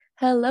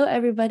Hello,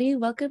 everybody.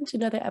 Welcome to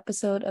another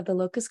episode of the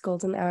Locust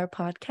Golden Hour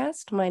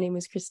podcast. My name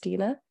is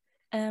Christina.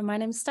 And my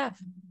name's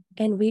Steph.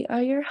 And we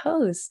are your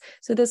hosts.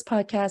 So this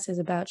podcast is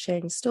about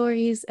sharing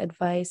stories,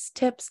 advice,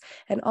 tips,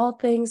 and all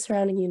things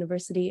surrounding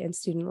university and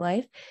student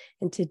life.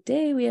 And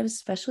today we have a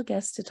special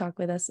guest to talk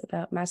with us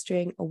about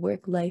mastering a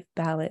work-life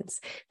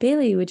balance.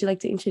 Bailey, would you like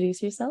to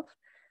introduce yourself?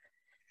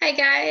 Hi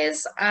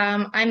guys,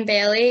 I'm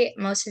Bailey.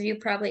 Most of you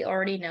probably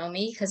already know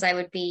me because I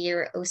would be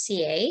your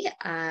OCA.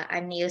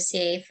 I'm the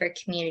OCA for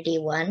Community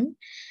 1,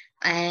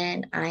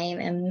 and I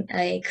am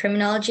a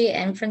criminology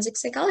and forensic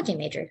psychology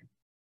major.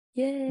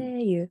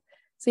 Yay!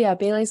 So yeah,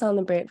 Bailey's on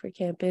the Brantford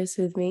campus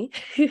with me.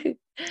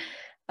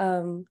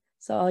 So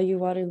all you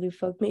Waterloo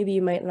folk, maybe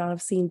you might not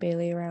have seen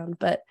Bailey around,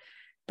 but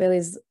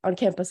Bailey's on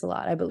campus a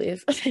lot, I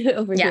believe,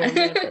 over here in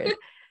Brantford.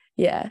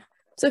 Yeah.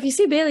 So if you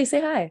see Bailey, say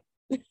hi.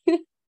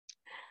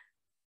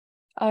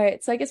 All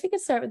right, so I guess we could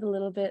start with a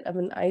little bit of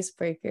an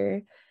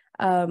icebreaker.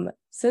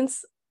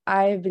 Since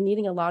I've been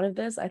eating a lot of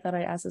this, I thought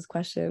I'd ask this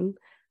question.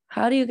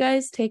 How do you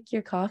guys take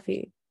your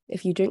coffee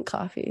if you drink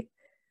coffee?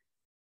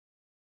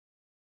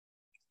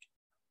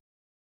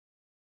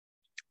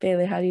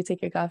 Bailey, how do you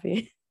take your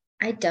coffee?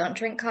 I don't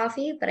drink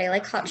coffee, but I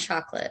like hot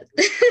chocolate.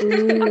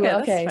 Ooh, Okay,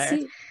 okay. that's fair.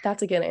 See,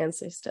 that's a good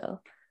answer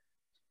still.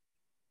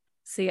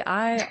 See,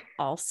 I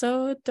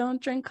also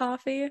don't drink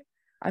coffee.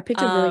 I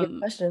picked a really good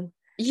question.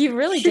 You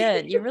really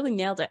did. You really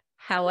nailed it.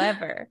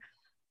 However,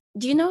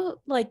 do you know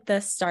like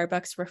the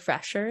Starbucks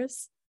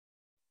refreshers?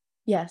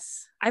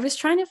 Yes. I was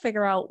trying to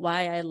figure out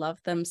why I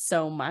love them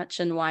so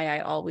much and why I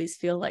always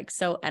feel like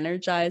so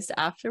energized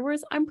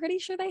afterwards. I'm pretty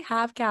sure they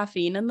have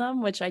caffeine in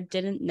them, which I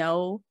didn't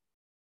know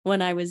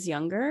when I was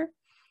younger.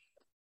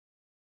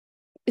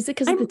 Is it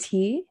because of the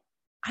tea?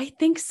 I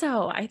think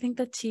so. I think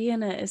the tea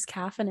in it is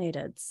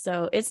caffeinated.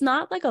 So it's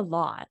not like a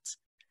lot,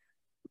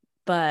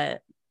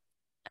 but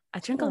I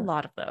drink a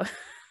lot of those.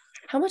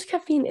 How much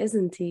caffeine is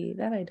in tea?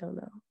 That I don't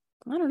know.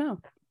 I don't know.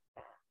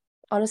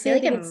 Honestly, I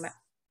think it's...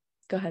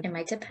 Go ahead. It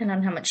might depend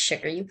on how much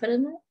sugar you put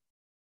in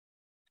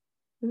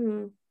it.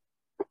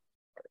 Mm-hmm.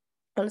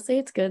 Honestly,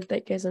 it's good that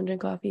you guys don't drink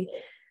coffee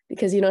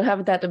because you don't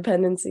have that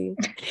dependency.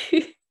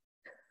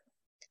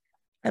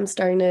 I'm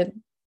starting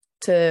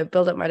to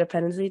build up my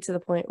dependency to the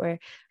point where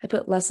I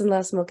put less and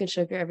less milk and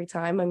sugar every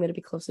time. I'm going to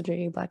be close to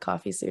drinking black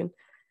coffee soon.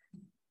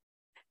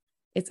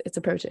 It's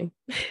approaching.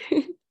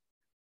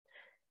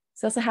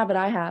 So that's a habit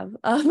I have.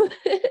 I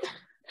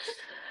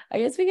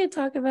guess we could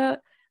talk about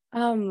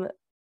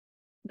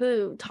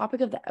the topic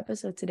of the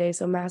episode today.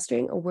 So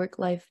mastering a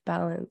work-life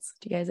balance.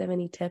 Do you guys have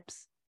any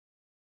tips?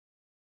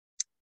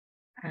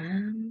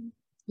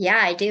 Yeah,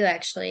 I do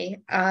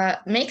actually.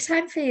 Make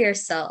time for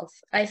yourself.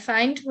 I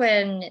find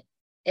when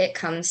it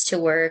comes to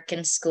work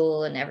and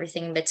school and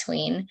everything in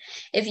between,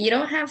 if you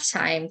don't have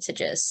time to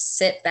just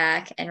sit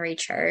back and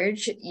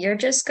recharge, you're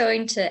just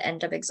going to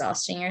end up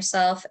exhausting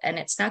yourself, and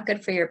it's not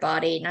good for your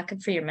body, not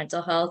good for your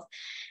mental health.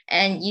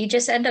 And you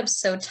just end up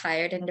so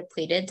tired and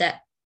depleted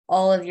that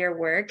all of your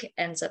work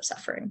ends up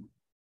suffering.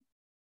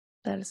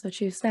 That is so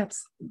true.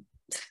 Snaps.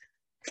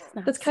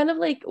 That's kind of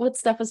like what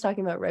Steph was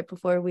talking about right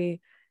before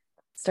we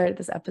started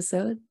this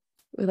episode,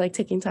 with like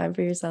taking time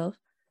for yourself.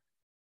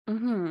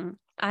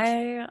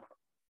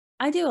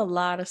 I do a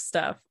lot of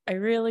stuff. I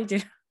really do.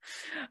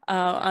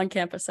 On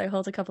campus, I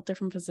hold a couple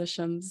different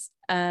positions,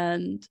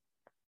 and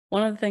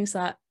one of the things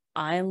that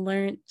I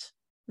learned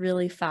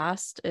really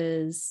fast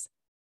is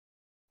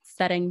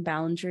setting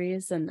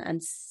boundaries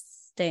and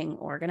staying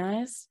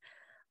organized.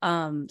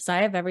 So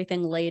I have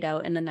everything laid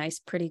out in a nice,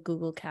 pretty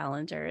Google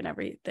Calendar and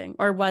everything,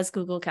 or was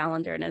Google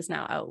Calendar and is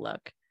now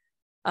Outlook.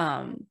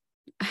 I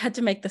had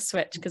to make the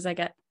switch because I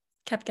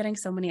kept getting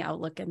so many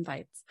Outlook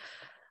invites.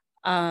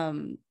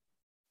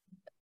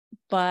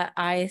 But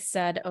I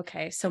said,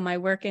 okay, so my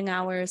working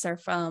hours are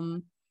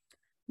from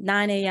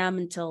 9 a.m.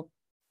 until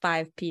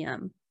 5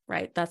 p.m.,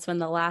 right? That's when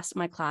the last of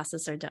my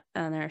classes are done,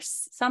 and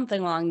there's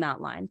something along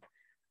that line.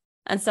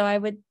 And so I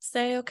would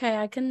say, okay,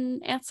 I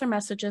can answer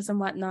messages and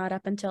whatnot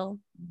up until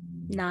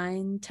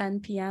 9, 10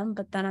 p.m.,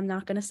 but then I'm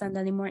not going to send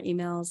any more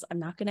emails. I'm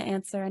not going to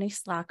answer any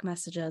Slack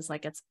messages.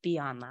 Like, it's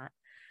beyond that.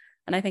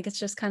 And I think it's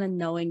just kind of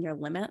knowing your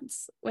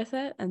limits with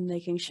it and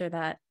making sure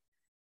that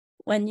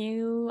when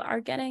you are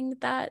getting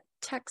that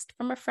text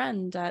from a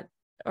friend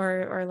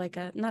or like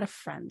not a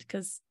friend,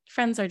 because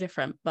friends are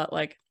different, but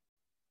like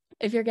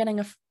if you're getting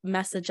a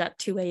message at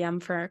 2 a.m.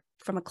 from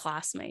a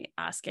classmate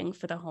asking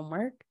for the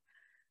homework,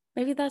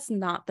 maybe that's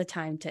not the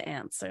time to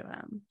answer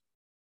them.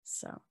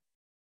 So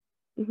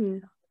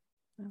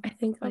I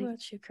think, what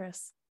about you,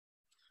 Chris?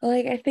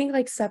 Like, I think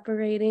like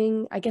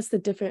separating, I guess, the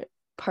different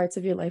parts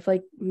of your life,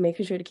 like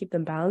making sure to keep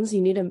them balanced.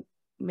 You need to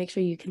make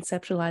sure you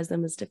conceptualize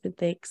them as different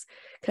things,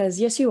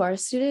 because yes, you are a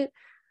student,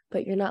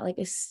 but you're not like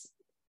a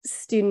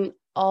student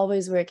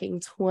always working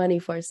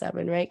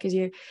 24/7, right? Because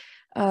you're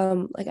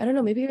like, I don't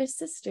know, maybe you're a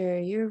sister,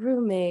 you're a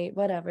roommate,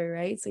 whatever,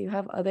 right? So you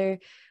have other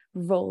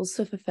roles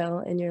to fulfill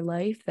in your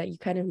life that you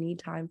kind of need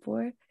time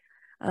for.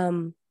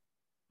 Even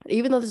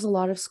though there's a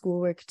lot of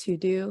schoolwork to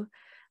do,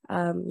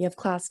 You have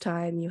class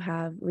time, you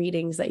have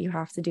readings that you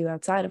have to do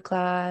outside of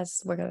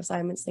class, work on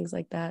assignments, things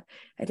like that.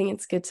 I think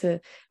it's good to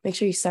make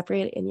sure you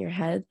separate it in your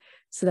head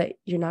so that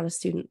you're not a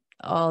student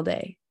all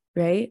day,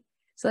 right?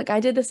 So like I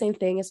did the same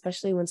thing,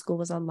 especially when school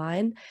was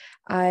online.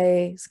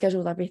 I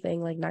scheduled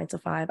everything like 9 to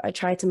 5. I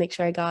tried to make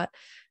sure I got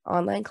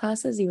online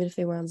classes, even if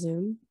they were on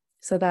Zoom,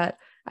 so that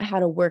I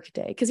had a work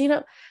day. Because, you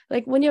know,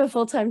 like when you have a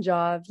full-time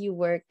job, you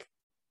work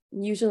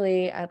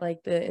usually at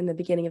like in the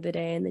beginning of the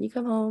day, and then you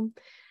come home,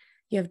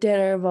 you have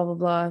dinner, blah, blah,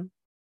 blah.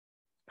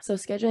 So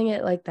scheduling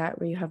it like that,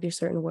 where you have your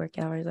certain work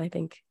hours, I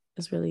think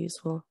is really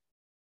useful.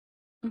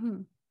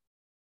 Mm-hmm.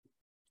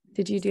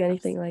 Did you do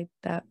anything like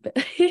that?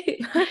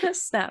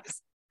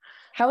 Snaps.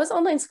 How was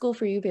online school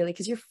for you, Bailey?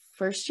 Because your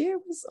first year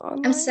was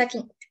online? I'm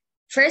second.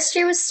 First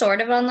year was sort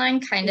of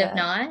online, kind Yeah. of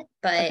not,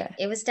 but Okay.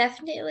 it was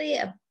definitely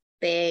a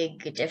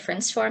big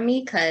difference for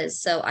me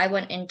because so I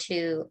went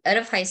out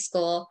of high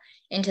school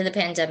into the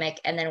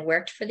pandemic and then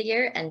worked for the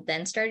year and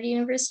then started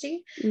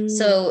university.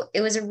 So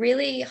it was a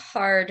really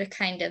hard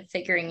kind of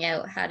figuring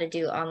out how to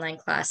do online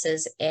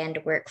classes and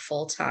work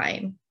full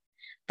time.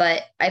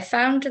 But I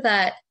found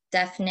that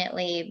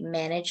definitely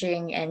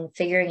managing and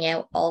figuring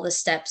out all the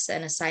steps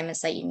and assignments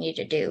that you need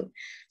to do.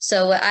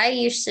 So what I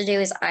used to do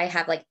is I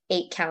have like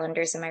 8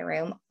 calendars in my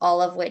room,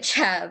 all of which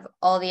have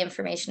all the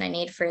information I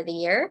need for the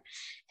year.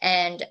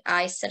 And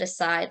I set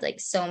aside like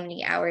so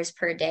many hours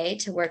per day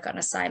to work on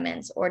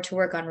assignments or to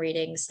work on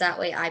readings. That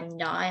way I'm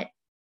not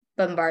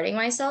bombarding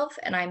myself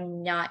and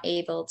I'm not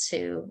able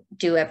to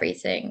do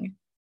everything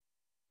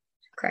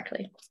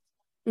correctly.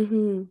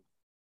 Mm-hmm.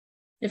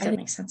 If that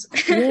makes sense.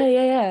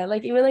 yeah.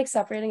 Like even like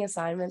separating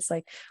assignments,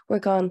 like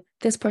work on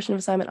this portion of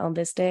assignment on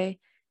this day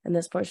and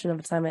this portion of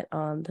assignment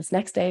on this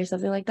next day or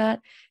something like that,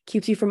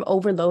 keeps you from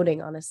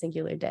overloading on a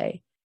singular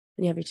day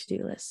when you have your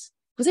to-do list.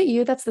 Was it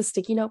you that's the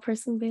sticky note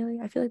person, Bailey?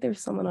 I feel like there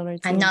was someone on our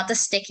team. I'm not the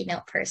sticky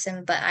note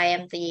person, but I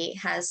am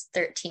has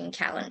 13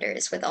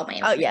 calendars with all my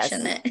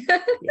information in it.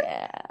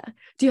 Yeah.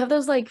 Do you have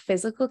those like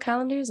physical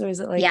calendars, or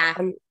is it like Yeah.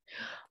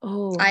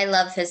 Oh, I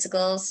love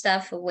physical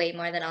stuff way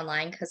more than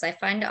online because I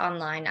find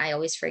online I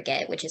always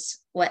forget, which is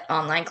what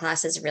online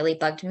classes really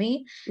bugged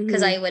me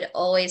because I would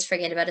always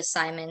forget about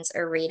assignments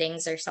or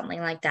readings or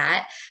something like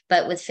that.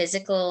 But with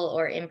physical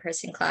or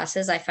in-person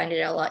classes, I find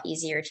it a lot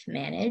easier to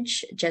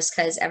manage just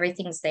because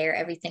everything's there,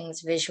 everything's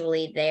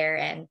visually there.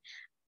 And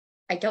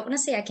I don't want to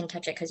say I can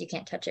touch it because you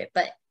can't touch it,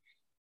 but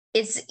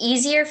it's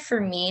easier for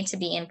me to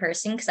be in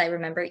person because I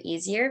remember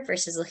easier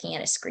versus looking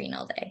at a screen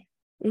all day.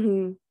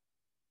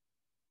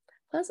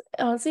 Plus,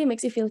 honestly, it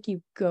makes you feel like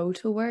you go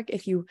to work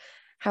if you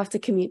have to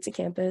commute to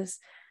campus.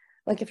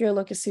 Like if you're a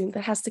local student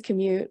that has to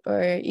commute,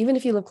 or even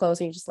if you live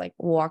close and you just like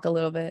walk a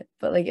little bit,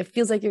 but like it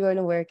feels like you're going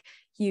to work,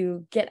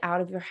 you get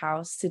out of your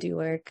house to do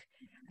work.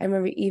 I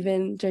remember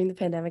even during the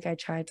pandemic, I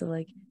tried to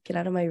like get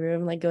out of my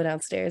room, like go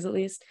downstairs at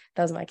least.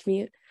 That was my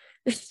commute.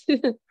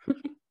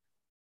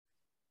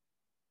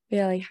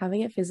 Yeah, like having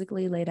it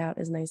physically laid out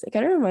is nice. It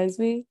kind of reminds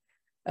me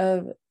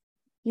of,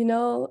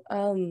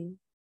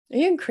 are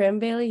you in Crim,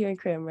 Bailey? You're in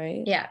Crim,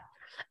 right? Yeah.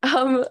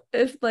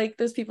 If like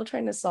there's people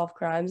trying to solve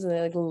crimes and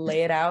they like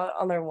lay it out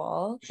on their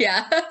wall.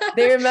 Yeah.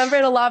 They remember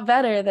it a lot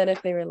better than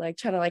if they were like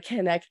trying to like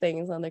connect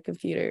things on their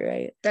computer,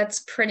 right?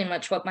 That's pretty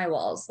much what my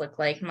walls look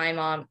like. My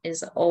mom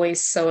is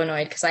always so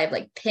annoyed because I have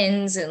like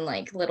pins and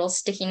like little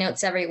sticky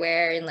notes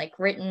everywhere and like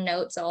written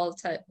notes all the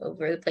time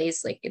over the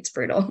place. Like it's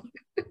brutal.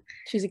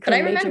 She's a but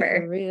I Crim major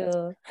remember for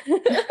real.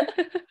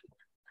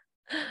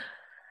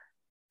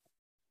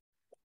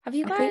 Have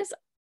you guys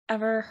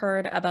ever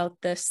heard about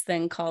this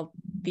thing called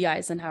the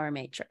Eisenhower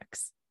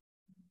Matrix?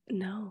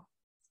 No.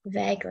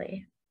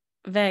 Vaguely.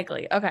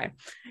 Okay.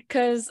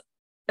 Because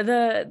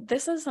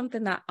this is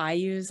something that I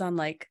use on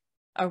like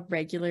a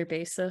regular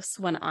basis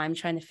when I'm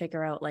trying to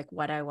figure out like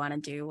what I want to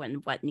do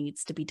and what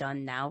needs to be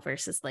done now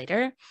versus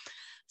later.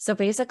 So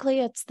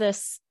basically it's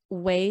this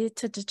way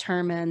to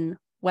determine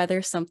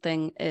whether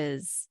something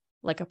is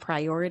like a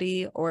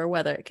priority or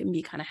whether it can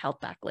be kind of held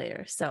back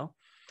later. So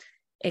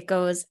it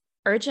goes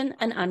urgent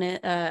and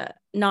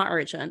not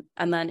urgent,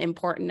 and then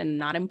important and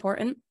not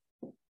important.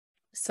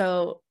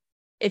 So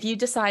if you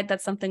decide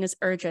that something is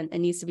urgent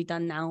and needs to be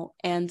done now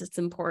and it's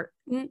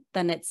important,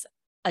 then it's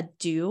a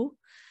do.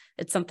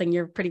 It's something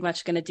you're pretty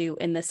much going to do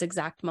in this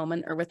exact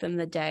moment or within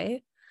the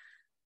day.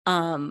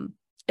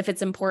 If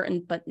it's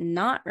important but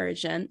not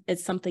urgent,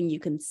 it's something you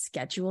can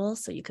schedule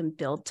so you can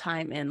build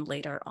time in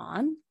later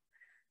on.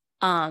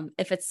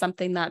 If it's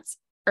something that's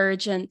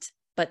urgent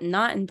but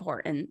not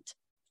important,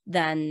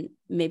 then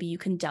maybe you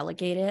can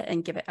delegate it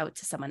and give it out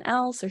to someone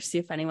else or see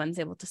if anyone's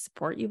able to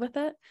support you with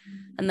it.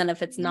 And then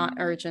if it's not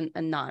urgent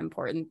and not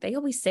important, they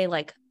always say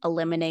like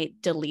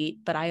eliminate,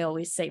 delete, but I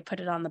always say put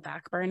it on the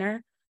back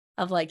burner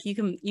of like you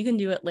can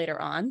do it later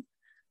on.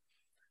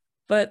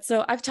 But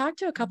so I've talked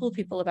to a couple of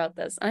people about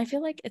this and I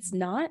feel like it's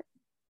not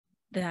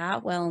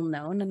that well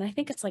known, and I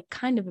think it's like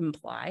kind of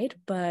implied,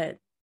 but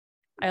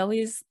I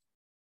always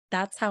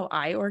that's how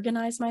I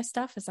organize my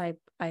stuff, is I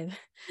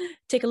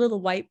take a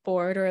little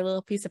whiteboard or a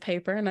little piece of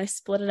paper and I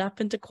split it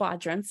up into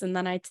quadrants, and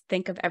then I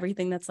think of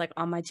everything that's like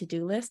on my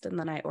to-do list, and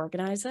then I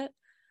organize it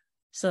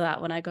so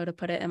that when I go to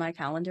put it in my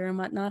calendar and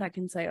whatnot, I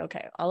can say,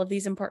 okay, all of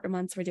these important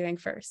ones we're doing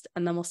first,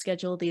 and then we'll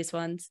schedule these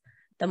ones.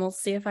 Then we'll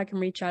see if I can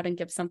reach out and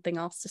give something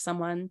else to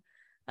someone,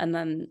 and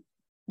then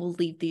we'll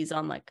leave these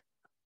on like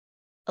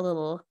a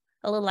little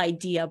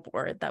idea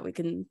board that we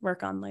can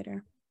work on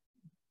later.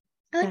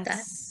 I like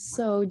That's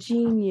so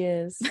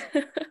genius.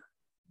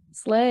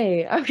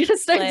 Slay. I'm gonna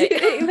start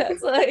doing that.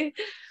 Slay.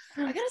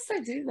 I gotta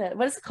start doing that.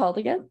 What is it called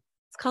again?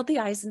 It's called the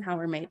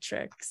Eisenhower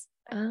Matrix.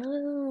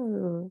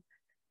 Oh.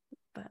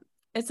 But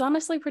it's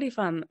honestly pretty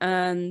fun.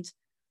 And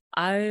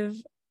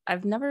I've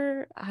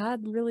never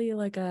had really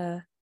like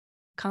a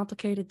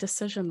complicated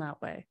decision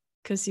that way,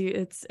 because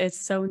it's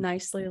so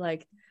nicely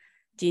like,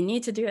 do you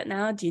need to do it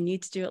now? Do you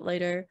need to do it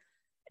later?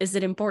 Is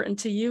it important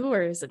to you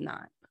or is it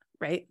not?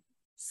 Right?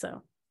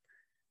 So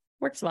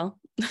works well.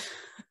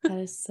 That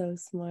is so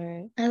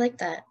smart. I like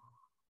that.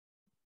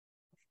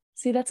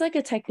 See, that's like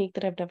a technique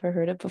that I've never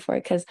heard of before,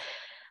 because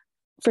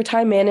for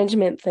time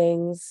management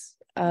things,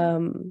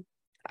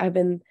 I've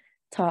been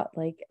taught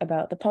like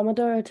about the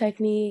Pomodoro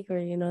technique, or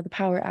the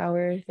power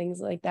hour, things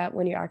like that,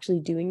 when you're actually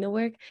doing the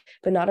work,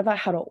 but not about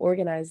how to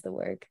organize the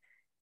work.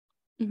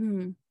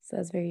 Mm-hmm. So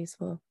that's very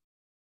useful.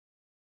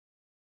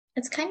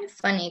 It's kind of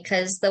funny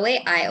because the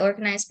way I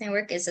organize my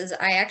work is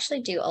I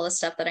actually do all the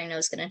stuff that I know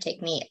is going to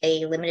take me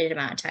a limited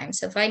amount of time.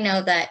 So if I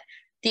know that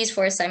these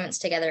 4 assignments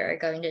together are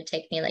going to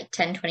take me like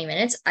 10-20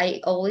 minutes,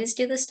 I always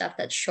do the stuff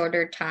that's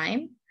shorter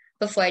time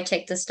before I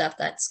take the stuff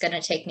that's going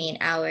to take me an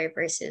hour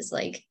versus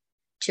like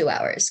 2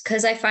 hours.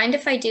 Because I find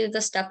if I do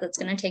the stuff that's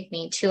going to take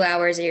me 2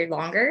 hours or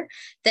longer,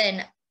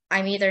 then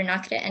I'm either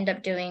not going to end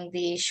up doing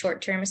the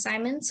short-term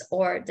assignments,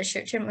 or the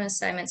short-term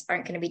assignments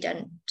aren't going to be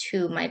done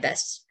to my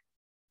best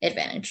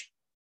advantage.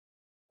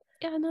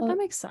 Yeah, no, that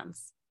makes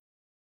sense.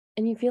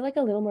 And you feel like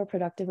a little more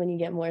productive when you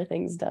get more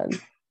things done,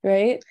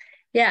 right?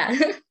 Yeah.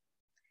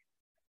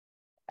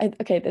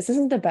 Okay, this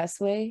isn't the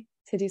best way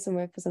to do some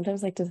work, but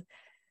sometimes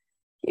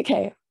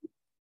okay,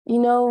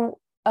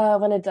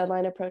 when a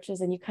deadline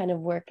approaches and you kind of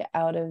work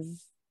out of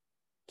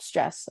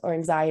stress or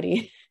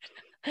anxiety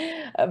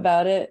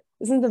about it,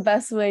 isn't the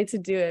best way to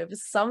do it. But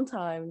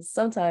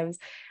sometimes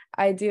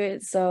I do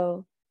it.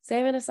 So say I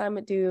have an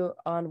assignment due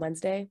on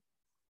Wednesday,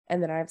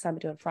 and then I have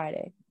assignment due on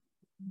Friday,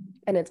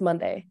 and it's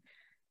Monday.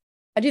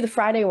 I do the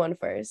Friday one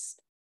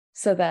first,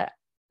 so that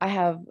I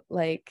have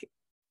I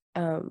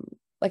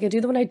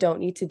do the one I don't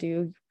need to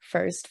do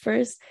first,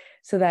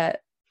 so that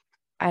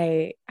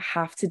I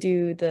have to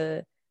do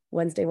the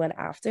Wednesday one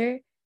after.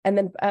 And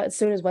then as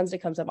soon as Wednesday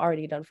comes, I'm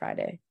already done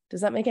Friday.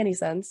 Does that make any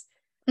sense?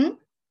 Mm-hmm.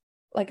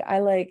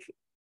 I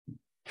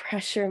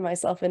pressure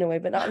myself in a way,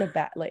 but not in a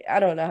bad,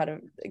 I don't know how to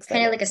explain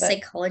it. Kind of like a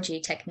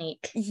psychology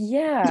technique.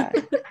 Yeah.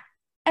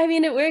 I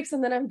mean, it works,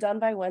 and then I'm done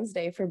by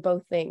Wednesday for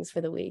both things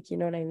for the week. You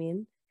know what I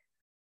mean?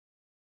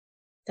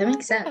 That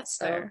makes sense. That's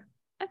fair.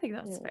 I think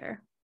that's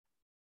fair.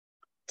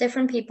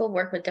 Different people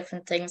work with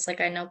different things.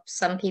 Like I know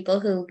some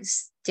people who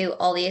do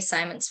all the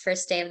assignments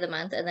first day of the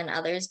month, and then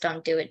others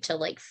don't do it till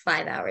like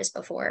 5 hours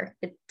before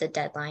the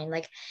deadline.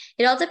 Like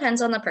it all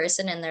depends on the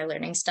person and their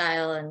learning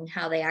style and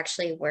how they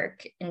actually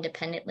work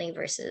independently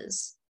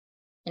versus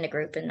in a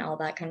group and all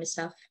that kind of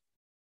stuff.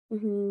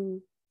 Mm-hmm.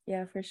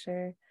 Yeah, for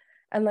sure.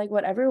 And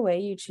whatever way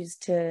you choose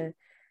to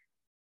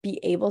be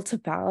able to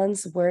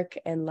balance work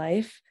and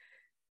life,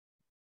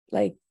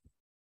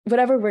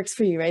 whatever works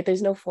for you, right?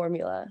 There's no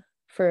formula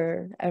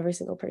for every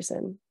single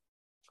person.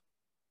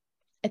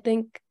 I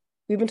think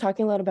we've been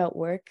talking a lot about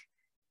work,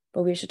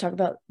 but we should talk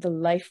about the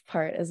life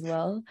part as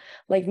well.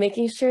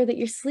 Making sure that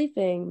you're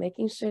sleeping,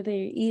 making sure that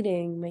you're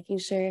eating, making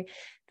sure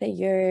that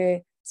you're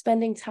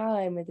spending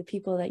time with the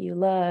people that you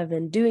love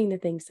and doing the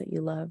things that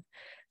you love.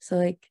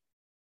 So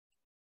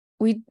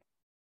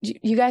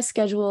you guys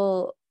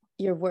schedule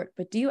your work,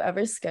 but do you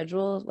ever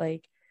schedule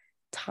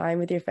time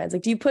with your friends?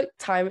 Do you put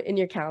time in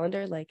your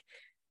calendar,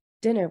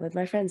 dinner with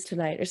my friends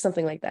tonight or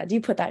something like that? Do you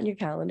put that in your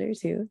calendar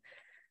too?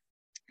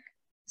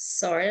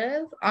 Sort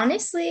of.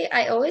 Honestly,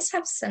 I always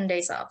have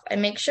Sundays off. I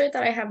make sure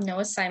that I have no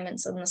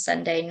assignments on the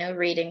Sunday, no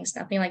readings,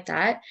 nothing like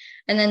that.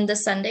 And then the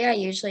Sunday, I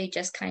usually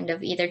just kind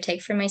of either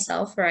take for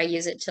myself, or I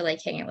use it to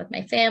hang out with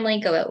my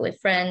family, go out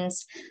with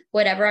friends.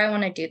 Whatever I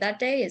want to do that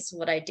day is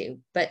what I do.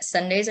 But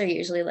Sundays are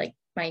usually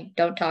my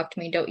don't talk to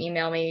me, don't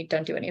email me,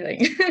 don't do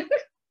anything.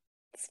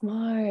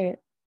 Smart.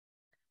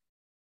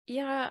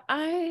 Yeah,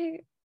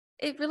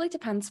 it really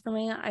depends for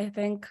me. I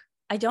think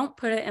I don't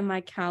put it in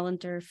my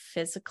calendar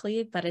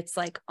physically, but it's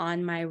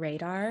on my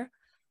radar.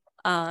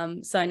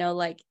 So I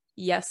know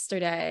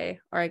yesterday,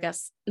 or I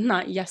guess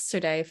not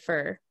yesterday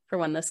for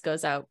when this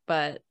goes out,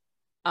 but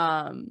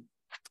on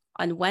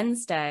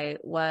Wednesday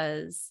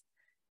was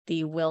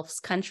the Wilf's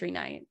Country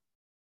Night.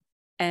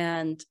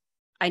 And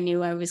I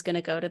knew I was going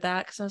to go to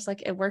that because I was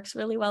it works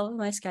really well with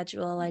my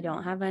schedule. I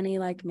don't have any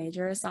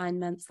major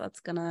assignments that's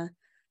going to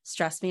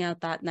stress me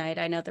out that night.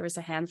 I know there was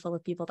a handful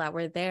of people that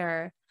were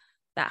there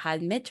that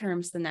had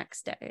midterms the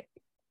next day.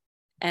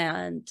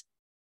 and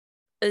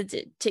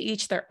to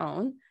each their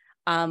own.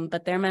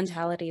 But their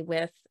mentality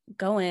with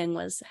going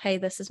was, hey,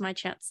 this is my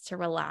chance to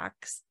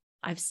relax.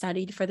 I've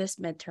studied for this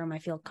midterm. I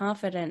feel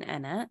confident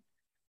in it.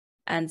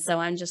 And so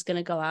I'm just going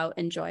to go out,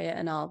 enjoy it,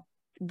 and I'll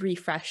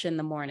refresh in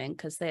the morning,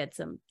 because they had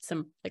some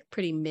like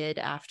pretty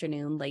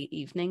mid-afternoon, late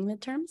evening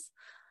midterms.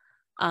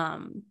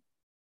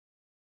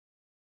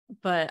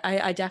 But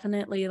I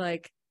definitely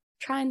like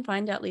try and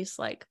find at least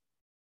like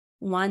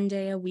one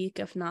day a week,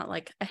 if not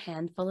like a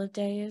handful of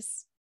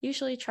days.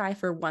 Usually try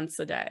for once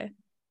a day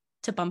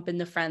to bump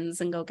into friends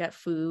and go get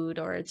food,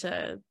 or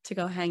to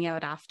go hang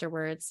out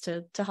afterwards,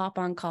 to hop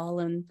on call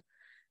and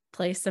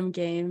play some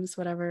games,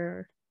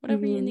 whatever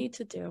you need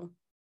to do.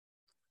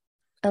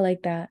 I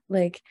like that.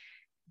 Like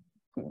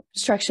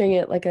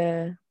structuring it like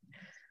a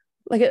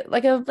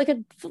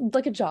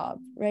job,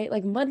 right?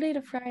 Like Monday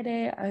to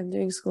Friday, I'm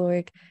doing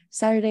schoolwork.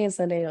 Saturday and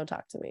Sunday, don't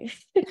talk to me.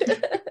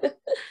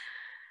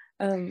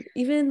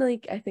 Even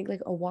like I think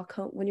like a walk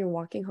home, when you're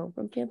walking home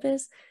from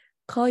campus,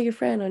 call your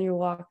friend on your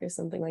walk or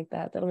something like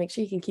that. That'll make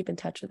sure you can keep in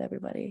touch with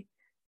everybody.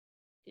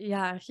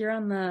 Yeah, here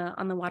on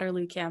the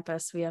Waterloo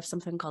campus, we have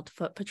something called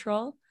Foot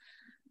Patrol.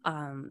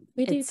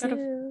 We do sort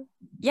too.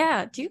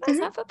 Yeah, do you guys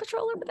have Foot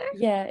Patrol over there?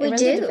 Yeah, it We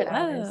runs at do. different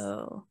hours.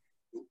 Oh,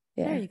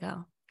 yeah. There you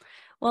go.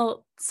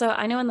 Well, so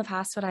I know in the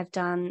past what I've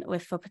done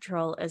with Foot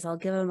Patrol is I'll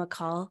give them a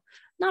call,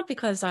 not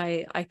because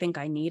I think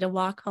I need a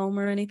walk home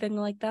or anything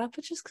like that,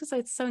 but just because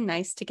it's so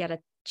nice to get a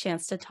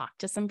chance to talk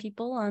to some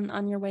people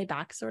on your way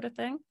back, sort of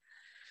thing.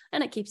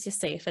 And it keeps you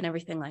safe and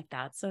everything like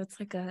that. So it's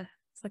like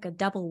a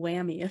double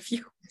whammy, if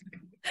you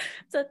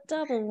it's a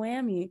double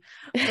whammy.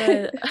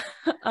 But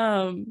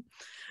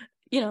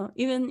you know,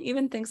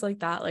 even things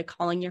like that, like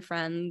calling your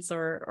friends,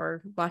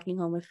 or walking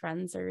home with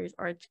friends, or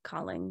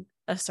calling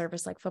a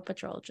service like Foot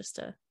Patrol, just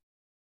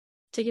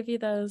to give you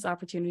those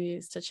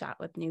opportunities to chat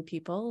with new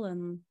people.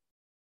 And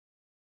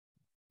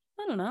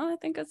I don't know, I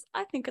think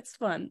it's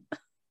fun.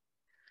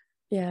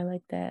 Yeah, I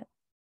like that.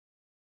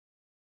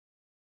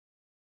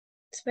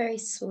 It's very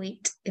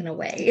sweet in a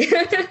way.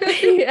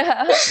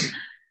 Yeah.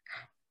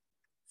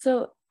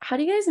 So how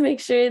do you guys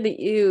make sure that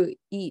you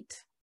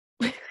eat?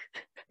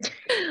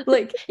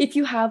 Like if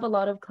you have a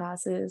lot of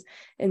classes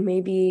and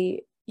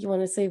maybe you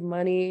want to save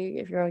money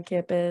if you're on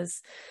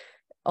campus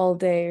all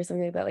day or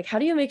something like that, like how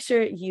do you make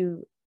sure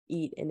you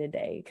eat in a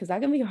day? Because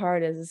that can be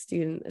hard as a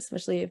student,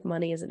 especially if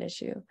money is an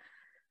issue.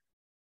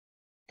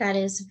 That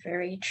is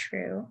very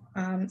true.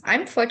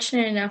 I'm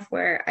fortunate enough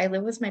where I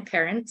live with my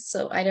parents,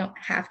 so I don't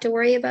have to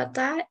worry about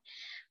that.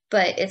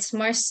 But it's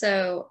more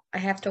so I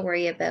have to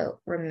worry about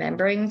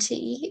remembering to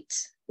eat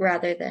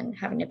rather than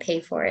having to pay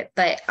for it.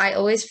 But I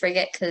always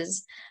forget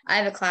because I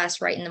have a class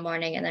right in the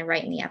morning and then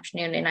right in the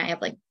afternoon, and I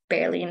have like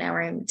barely an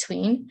hour in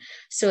between.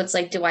 So it's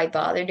like, do I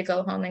bother to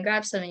go home and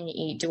grab something to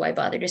eat? Do I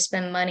bother to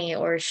spend money,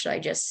 or should I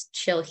just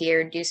chill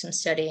here, do some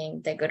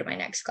studying, then go to my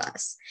next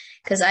class?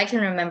 Because I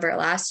can remember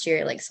last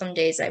year, like some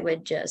days I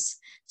would just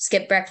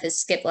skip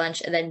breakfast, skip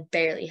lunch, and then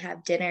barely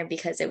have dinner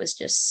because it was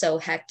just so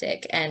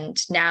hectic. And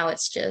now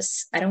it's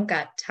just, I don't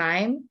got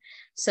time.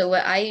 So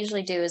what I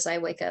usually do is I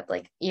wake up,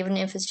 like, even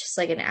if it's just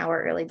like an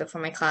hour early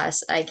before my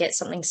class, I get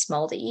something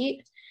small to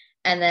eat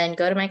and then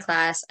go to my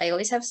class. I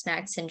always have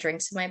snacks and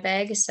drinks in my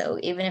bag. So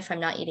even if I'm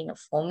not eating a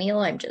full meal,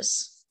 I'm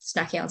just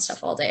snacking on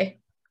stuff all day.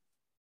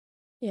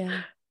 Yeah.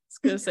 I was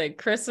gonna say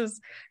Chris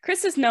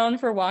is known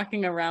for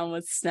walking around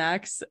with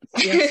snacks.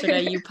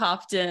 Yesterday you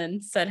popped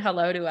in, said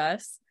hello to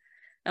us,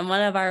 and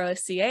one of our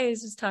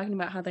OCAs was talking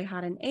about how they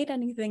hadn't ate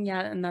anything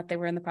yet and that they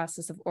were in the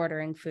process of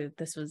ordering food.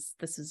 This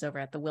was over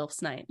at the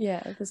Wilf's night.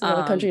 Yeah, this is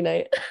a country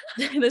night.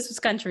 This was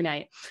country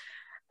night.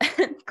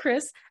 And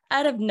Chris,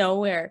 out of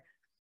nowhere,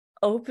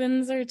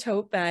 opens her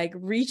tote bag,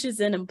 reaches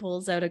in and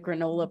pulls out a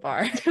granola bar.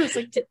 I was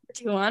like, do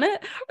you want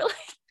it? We're like,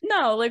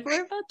 no, like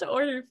we're about to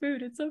order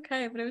food. It's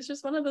okay. But it was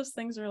just one of those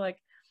things where like,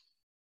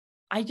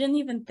 I didn't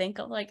even think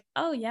of like,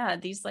 oh yeah,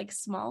 these like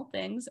small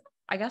things,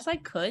 I guess I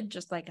could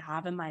just like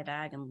have in my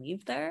bag and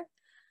leave there.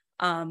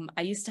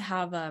 I used to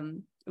have,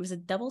 it was a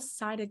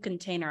double-sided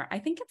container. I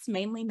think it's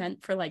mainly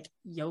meant for like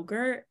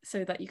yogurt,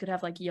 so that you could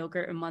have like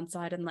yogurt in one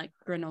side and like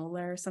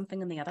granola or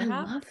something in the other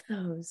half. I love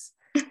those.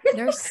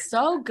 They're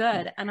so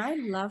good. And I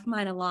love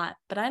mine a lot,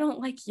 but I don't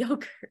like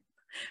yogurt.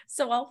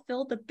 So I'll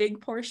fill the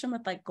big portion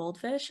with like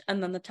goldfish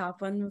and then the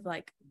top one with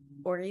like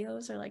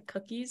Oreos or like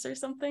cookies or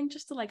something,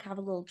 just to like have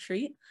a little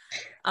treat.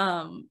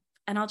 And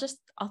I'll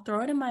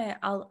throw it in my,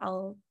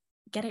 I'll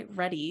get it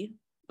ready,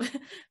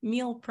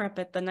 meal prep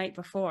it the night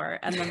before,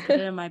 and then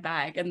put it in my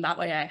bag. And that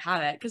way I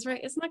have it. Because,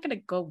 right, it's not going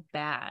to go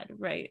bad,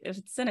 right? If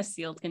it's in a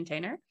sealed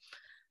container.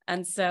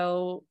 And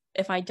so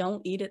if I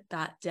don't eat it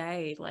that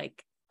day,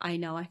 like I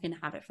know I can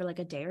have it for like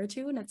a day or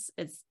two and it's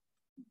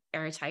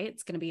airtight.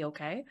 It's going to be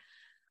okay.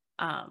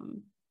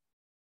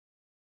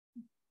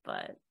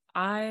 But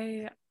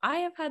I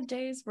have had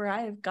days where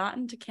I have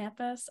gotten to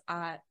campus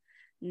at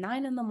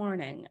 9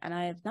 a.m. and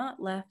I have not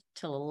left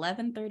till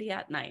 11:30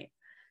 at night.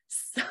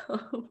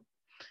 So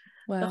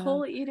Wow. The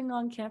whole eating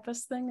on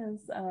campus thing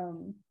is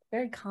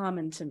very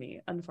common to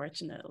me,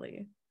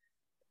 unfortunately.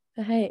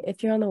 Hey,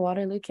 if you're on the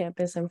Waterloo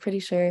campus, I'm pretty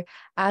sure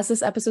as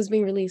this episode is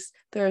being released,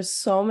 there are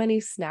so many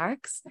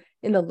snacks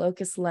in the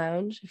Locust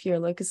Lounge. If you're a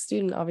Locust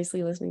student,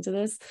 obviously listening to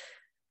this,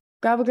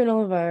 grab a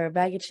granola bar, a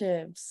bag of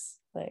chips,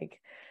 like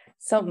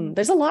something.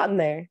 There's a lot in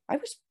there.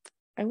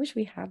 I wish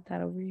we had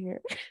that over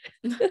here.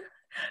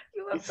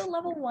 You have the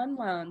level 1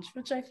 lounge,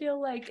 which I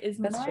feel like is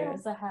That's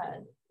miles true.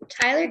 ahead.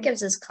 Tyler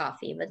gives us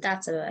coffee, but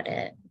that's about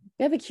it.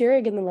 We have a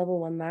Keurig in the level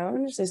 1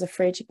 lounge. There's a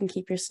fridge you can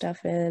keep your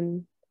stuff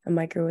in, a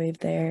microwave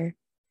there.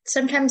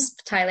 Sometimes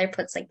Tyler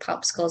puts like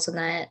popsicles in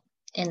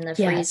the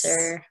Yes.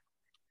 freezer.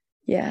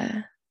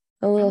 Yeah.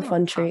 A little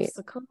fun treat.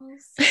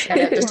 Shout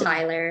out to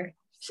Tyler.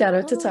 Shout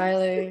out to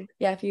Tyler.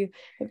 Yeah, if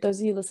those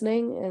of you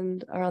listening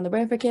and are on the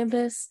Brantford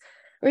campus,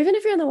 or even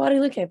if you're on the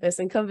Waterloo campus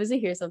and come visit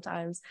here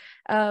sometimes,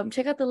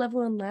 check out the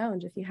level 1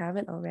 lounge if you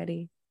haven't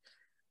already.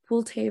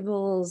 Pool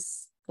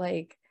tables,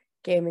 like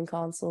gaming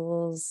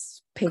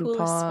consoles, ping Coolest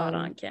pong. spot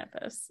on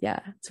campus. Yeah,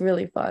 it's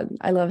really fun.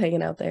 I love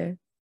hanging out there.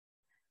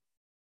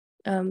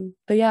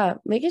 But yeah,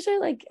 making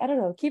sure, like, I don't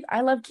know,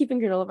 I love keeping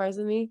granola bars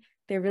with me.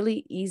 They're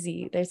really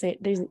easy. There's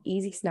an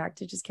easy snack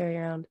to just carry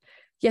around.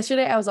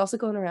 Yesterday I was also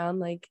going around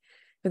like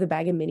with a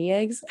bag of mini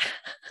eggs.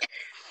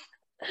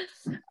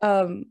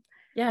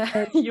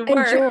 Yeah, you were.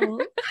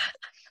 And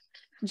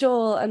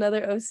Joel,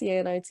 another OCA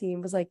in our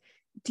team, was like,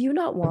 do you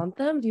not want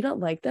them? Do you not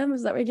like them?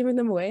 Is that why you're giving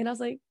them away? And I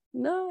was like,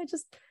 no,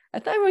 I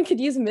thought everyone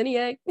could use a mini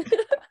egg.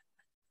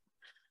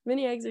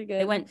 Mini eggs are good.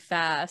 They went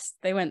fast.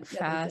 They went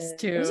fast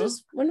too. It was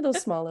just one of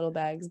those small little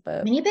bags,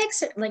 but mini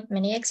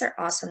eggs are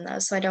awesome though,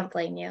 so I don't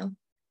blame you.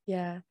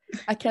 Yeah,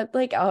 I kept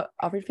like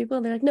offering people,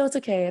 and they're like, "No, it's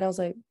okay," and I was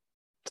like,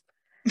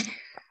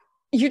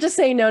 "You're just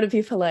saying no to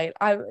be polite.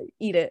 I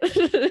eat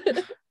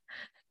it."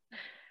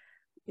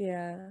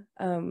 Yeah.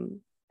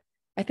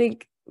 I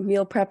think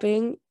meal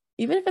prepping,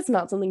 even if it's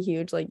not something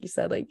huge, like you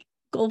said, like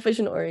goldfish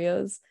and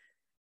Oreos,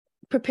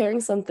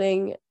 preparing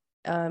something,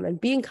 and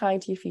being kind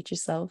to your future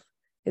self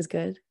is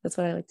good. That's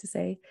what I like to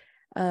say.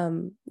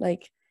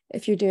 Like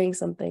if you're doing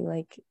something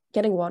like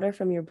getting water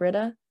from your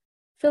Brita,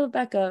 fill it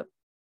back up,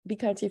 be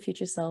kind to your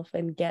future self,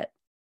 and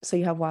so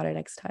you have water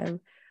next time.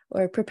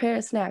 Or prepare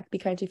a snack, be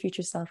kind to your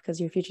future self, because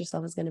your future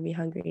self is going to be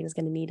hungry and is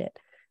going to need it.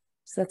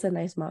 So that's a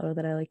nice motto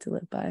that I like to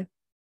live by.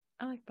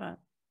 I like that.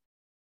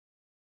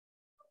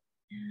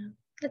 Yeah,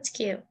 that's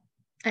cute.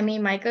 I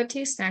mean, my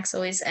go-to snack's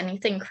always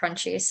anything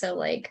crunchy. So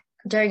like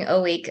during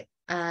O week,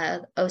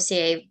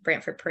 OCA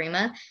Brantford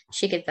Prima,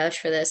 she could vouch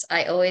for this.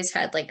 I always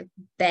had like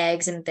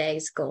bags and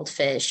bags of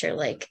goldfish or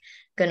like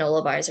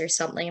granola bars or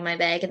something in my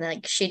bag, and then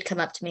like she'd come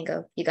up to me and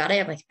go, "You got it?"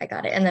 I'm like, "I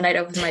got it," and then I'd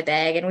open my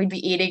bag and we'd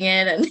be eating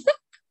it. And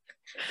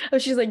oh,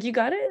 she's like, "You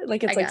got it?"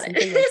 Like it's like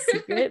something like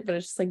secret, but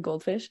it's just like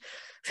goldfish.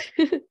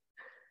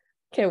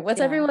 Okay,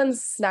 what's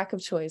everyone's snack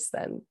of choice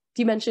then?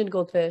 You mentioned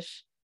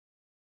goldfish.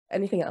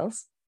 Anything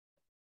else?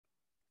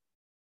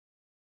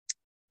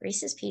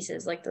 Reese's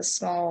Pieces, like the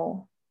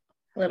small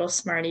little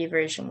Smartie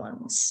version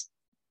ones.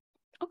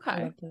 Okay.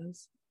 I love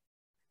those.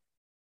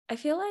 I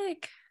feel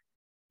like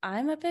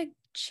I'm a big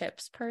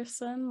chips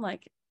person.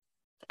 Like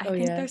I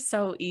think they're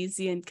so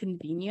easy and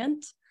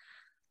convenient.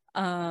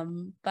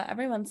 But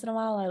every once in a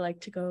while I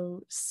like to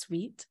go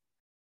sweet.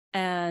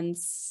 And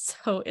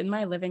so in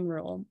my living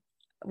room,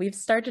 we've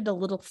started a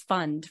little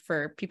fund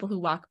for people who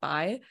walk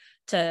by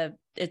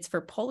it's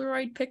for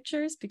Polaroid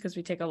pictures because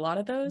we take a lot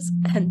of those,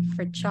 and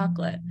for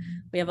chocolate.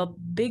 We have a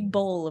big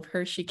bowl of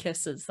Hershey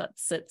Kisses that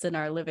sits in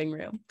our living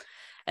room.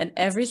 And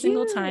every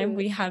single time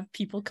we have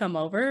people come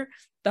over,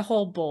 the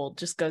whole bowl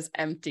just goes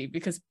empty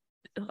because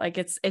like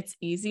it's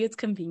easy, it's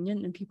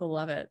convenient, and people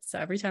love it. So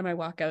every time I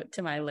walk out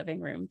to my living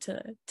room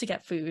to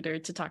get food or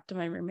to talk to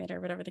my roommate or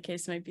whatever the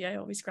case might be, I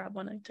always grab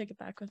one and take it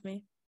back with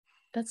me.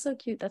 That's so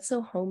cute. That's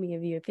so homey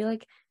of you. I feel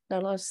like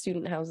not a lot of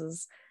student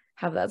houses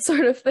have that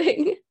sort of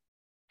thing.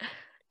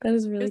 That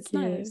is really cute.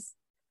 Nice.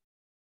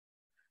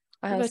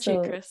 What about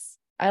you, Chris?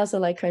 I also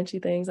like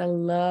crunchy things. I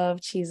love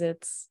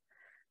Cheez-Its.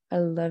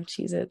 I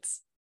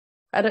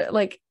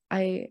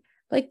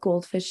like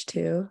goldfish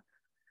too.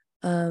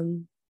 I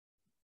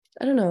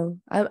don't know.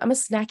 I'm a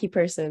snacky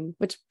person,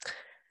 which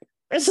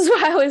is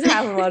why I always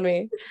have them on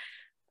me.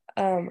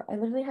 I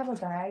literally have a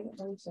bag.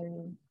 Let me show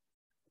you.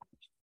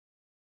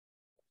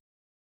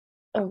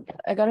 Oh,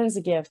 I got it as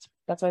a gift.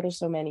 That's why there's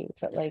so many.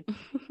 But like,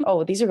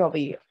 oh, these are gonna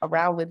be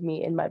around with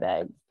me in my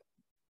bag.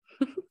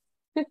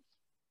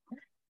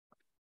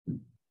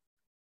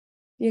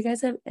 You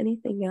guys have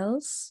anything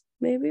else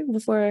maybe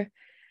before?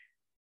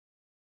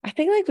 I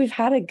think like we've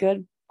had a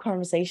good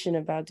conversation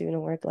about doing a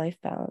work-life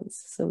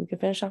balance, so we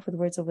could finish off with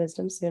words of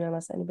wisdom soon,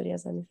 unless anybody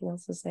has anything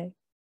else to say.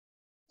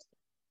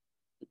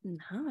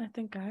 No, I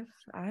think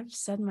I've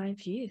said my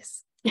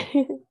piece.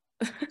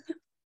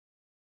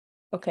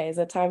 Okay, is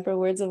it time for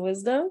words of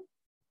wisdom?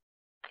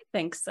 I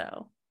think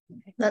so.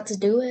 Let's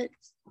do it.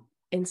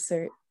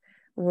 Insert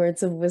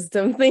words of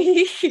wisdom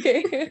thing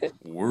here.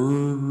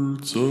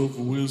 Words of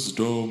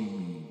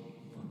wisdom.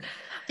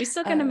 We're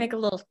still gonna make a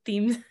little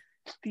theme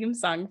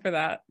song for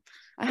that.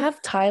 I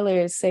have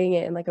Tyler saying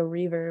it in like a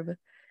reverb.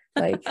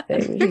 like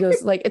thing. He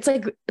goes like, it's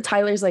like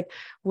Tyler's like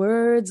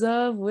words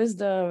of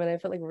wisdom, and I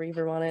put like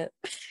Reverb on it.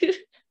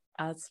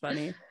 That's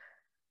funny.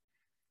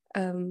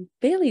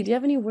 Bailey, do you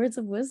have any words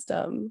of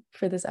wisdom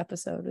for this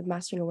episode with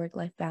mastering a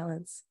work-life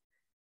balance?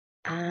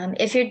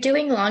 If you're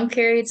doing long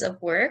periods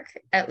of work,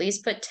 at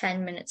least put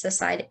 10 minutes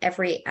aside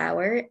every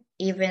hour,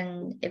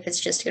 even if it's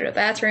just to go to the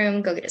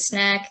bathroom, go get a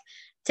snack.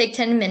 Take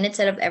 10 minutes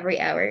out of every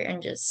hour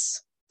and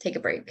just take a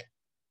break.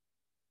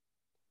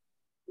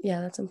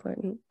 Yeah, that's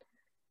important.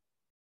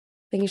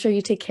 Making sure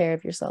you take care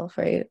of yourself,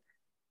 right?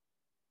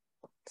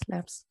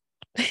 Snaps.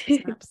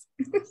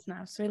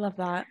 Snaps. We love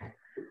that.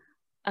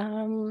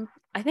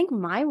 I think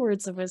my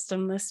words of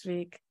wisdom this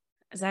week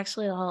is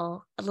actually a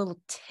little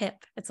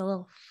tip. It's a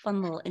little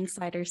fun little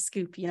insider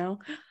scoop, you know?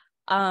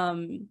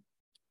 And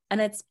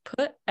it's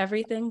put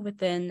everything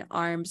within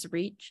arm's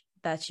reach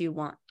that you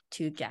want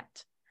to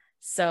get.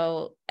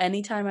 So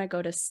anytime I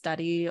go to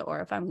study or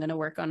if I'm going to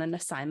work on an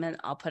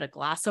assignment, I'll put a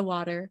glass of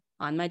water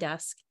on my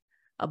desk,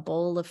 a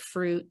bowl of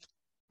fruit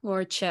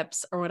or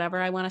chips or whatever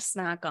I want to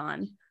snack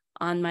on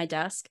my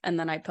desk. And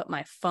then I put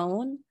my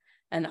phone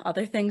and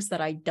other things that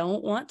I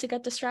don't want to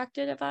get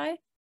distracted by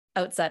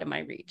outside of my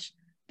reach,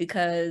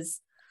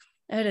 because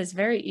it is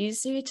very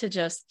easy to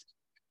just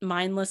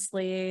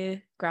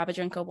mindlessly grab a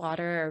drink of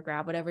water or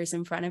grab whatever's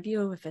in front of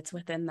you if it's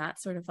within that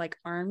sort of like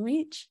arm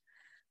reach.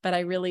 But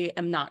I really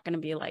am not going to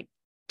be like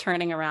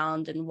turning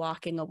around and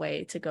walking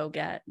away to go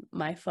get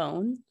my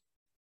phone.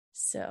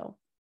 So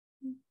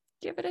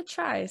give it a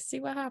try,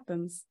 see what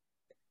happens.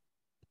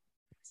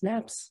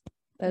 Snaps.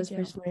 That is Thank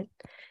you. personally.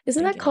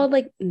 Isn't Thank that you. called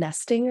like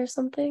nesting or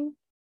something?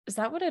 Is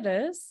that what it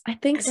is? I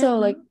think I so.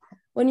 don't Like know.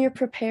 when you're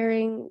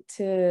preparing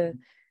to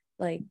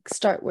like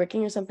start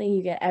working or something,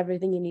 you get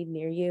everything you need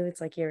near you.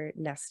 It's like you're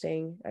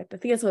nesting. I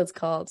think that's what it's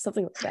called.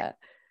 Something like that.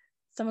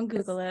 Someone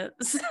Google it.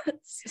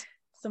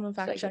 Someone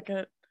fact check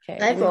it. Okay.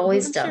 I've well,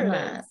 always I'm done sure it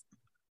that. is.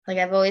 Like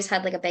I've always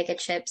had like a bag of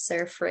chips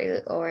or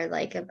fruit or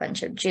like a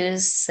bunch of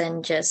juice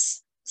and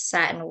just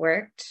sat and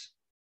worked.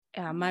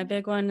 Yeah, my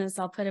big one is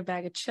I'll put a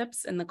bag of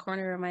chips in the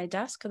corner of my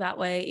desk. That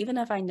way, even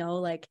if I know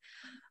like,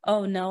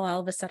 oh no,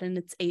 all of a sudden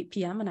it's 8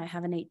 p.m. and I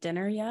haven't ate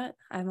dinner yet,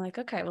 I'm like,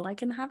 okay, well, I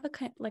can have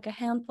a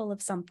handful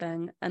of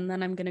something, and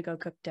then I'm gonna go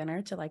cook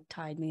dinner to like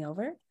tide me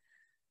over.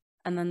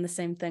 And then the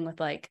same thing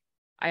with like,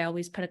 I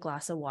always put a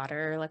glass of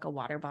water, like a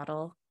water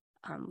bottle,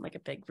 like a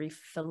big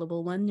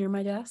refillable one near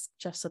my desk,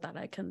 just so that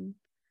I can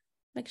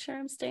make sure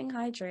I'm staying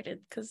hydrated,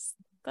 because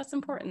that's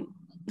important.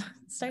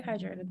 Stay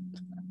hydrated.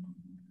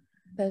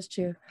 that's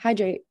true.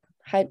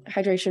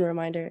 Hydration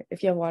reminder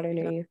if you have water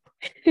near you.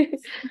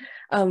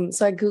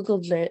 So I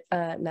googled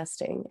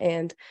nesting,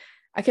 and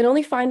I can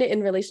only find it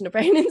in relation to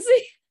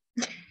pregnancy.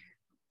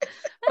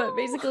 But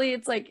basically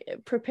it's like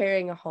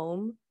preparing a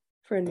home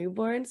for a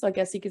newborn. So I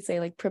guess you could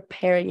say like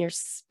preparing your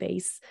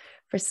space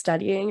for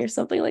studying or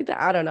something like that.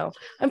 I don't know.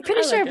 I'm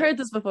pretty I sure like I've it. heard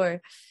this before.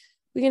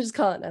 We can just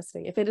call it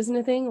nesting. If it isn't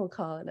a thing, we'll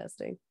call it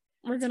nesting.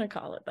 We're gonna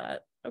call it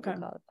that. Okay, We'll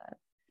call it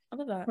I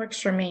love that.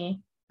 Works for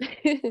me.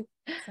 that.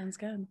 Sounds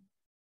good.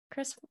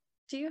 Chris,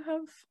 do you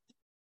have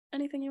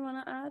anything you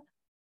want to add?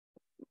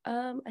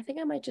 I think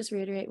I might just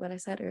reiterate what I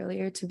said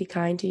earlier, to be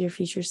kind to your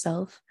future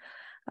self.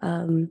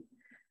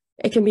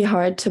 It can be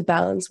hard to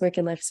balance work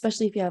and life,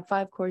 especially if you have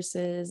 5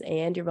 courses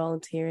and you're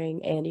volunteering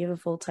and you have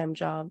a full-time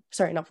job.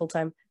 Sorry, not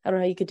full-time. I don't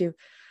know how you could do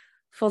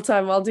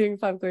full-time while doing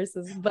 5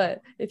 courses,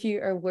 but if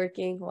you are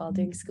working while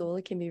doing school,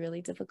 it can be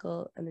really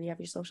difficult. And then you have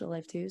your social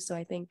life too. So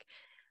I think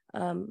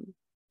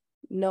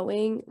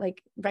knowing,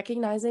 like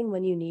recognizing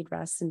when you need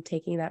rest and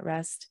taking that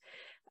rest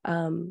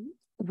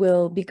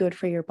will be good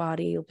for your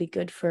body. It'll be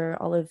good for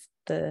all of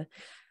the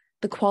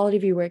quality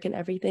of your work and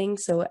everything.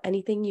 So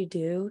anything you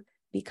do,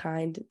 be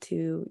kind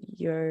to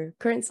your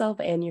current self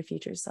and your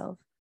future self.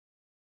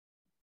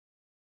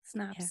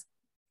 Snaps.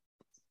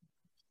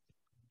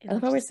 I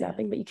love how we're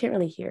snapping, but you can't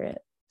really hear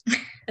it.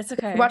 It's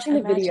okay. Watching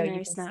the video, you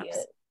Imaginary can snaps. see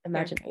it.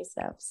 Imaginary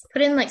snaps.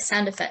 Put in like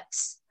sound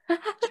effects.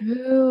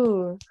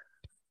 True.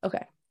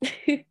 Okay.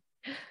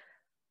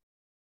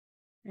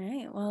 All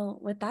right. Well,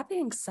 with that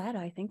being said,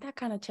 I think that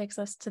kind of takes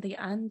us to the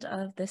end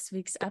of this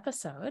week's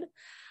episode.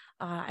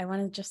 I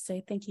want to just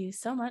say thank you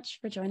so much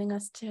for joining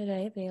us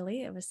today,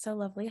 Bailey. It was so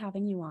lovely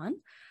having you on.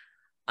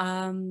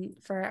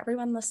 For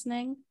everyone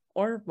listening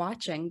or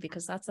watching,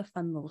 because that's a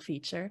fun little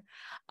feature,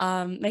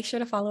 make sure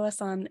to follow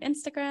us on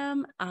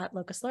Instagram at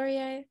Locus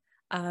Laurier.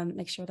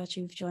 Make sure that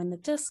you've joined the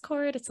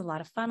Discord. It's a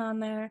lot of fun on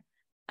there.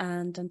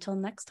 And until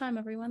next time,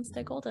 everyone,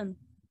 stay golden.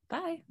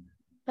 Bye.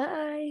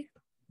 Bye.